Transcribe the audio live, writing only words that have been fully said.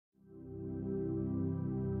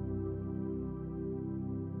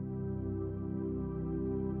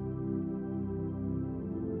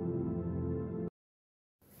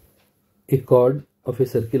A chord of a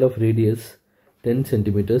circle of radius 10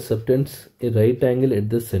 centimeters subtends a right angle at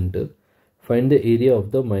the center. Find the area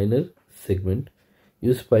of the minor segment.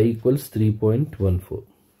 Use pi equals 3.14.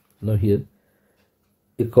 Now here,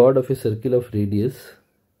 a chord of a circle of radius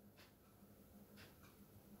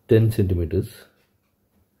 10 centimeters.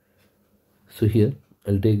 So here,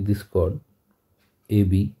 I'll take this chord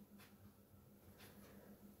AB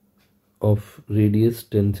of radius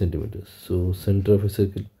 10 centimeters. So center of a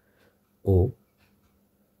circle O,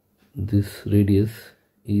 this radius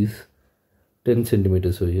is 10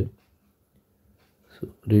 centimeters over here. So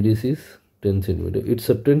radius is 10 centimeters. It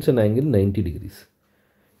subtends an angle 90 degrees.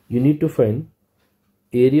 You need to find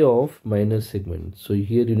area of minor segment. So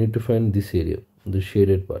here you need to find this area, the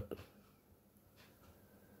shaded part.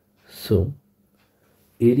 So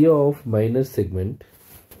area of minor segment,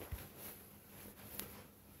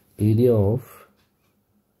 area of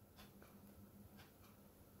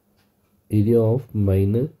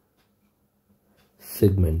minor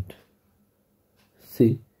segment.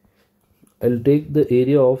 See, I'll take the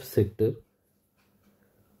area of sector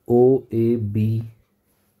OAB.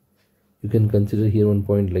 You can consider here one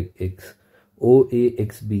point like X.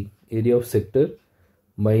 OAXB, area of sector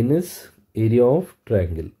minus area of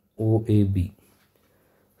triangle OAB.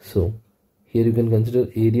 So here you can consider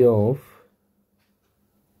area of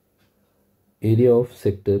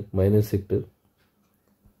sector, minor sector,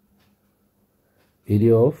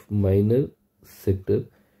 area of minor sector,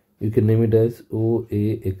 you can name it as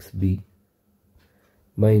OAXB,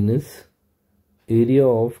 minus area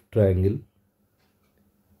of triangle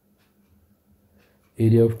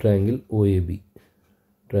OAB,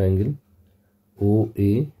 triangle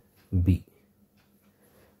OAB.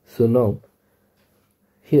 So now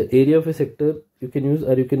here area of a sector you can use,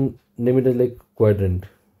 or you can name it as like quadrant.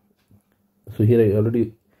 So here I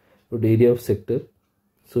already put area of sector.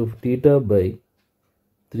 So theta by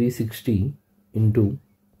 360 into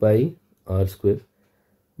pi r square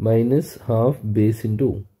minus half base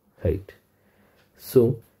into height.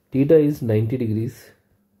 So theta is 90 degrees,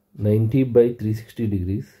 90 by 360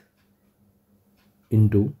 degrees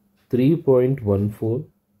into 3.14,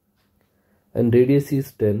 and radius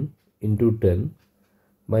is 10 into 10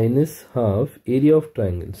 minus half area of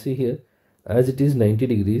triangle. See here, as it is 90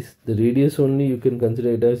 degrees, the radius only you can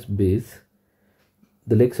consider it as base.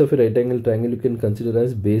 The legs of a right angle triangle you can consider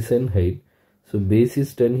as base and height. So base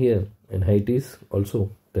is 10 here and height is also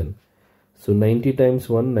 10. So 90 times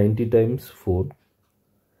 1, 90 times 4.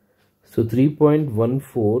 So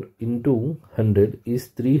 3.14 into 100 is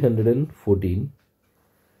 314.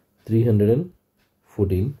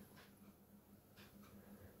 314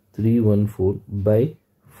 by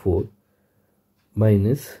 4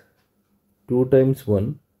 minus 2 times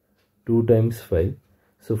 1, 2 times 5.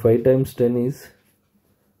 So 5 times 10 is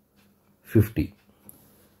 50.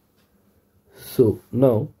 So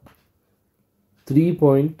now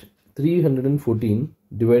 314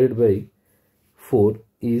 divided by 4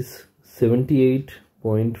 is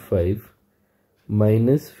 78.5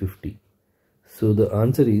 minus 50. So the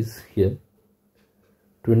answer is here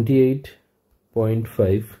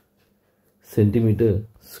 28.5 centimeter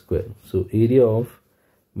square. So area of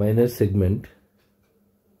minor segment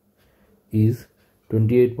is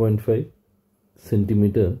 28.5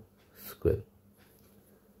 centimeter square.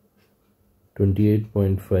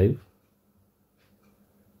 28.5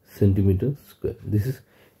 centimeter square. This is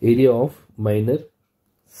area of minor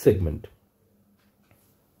segment.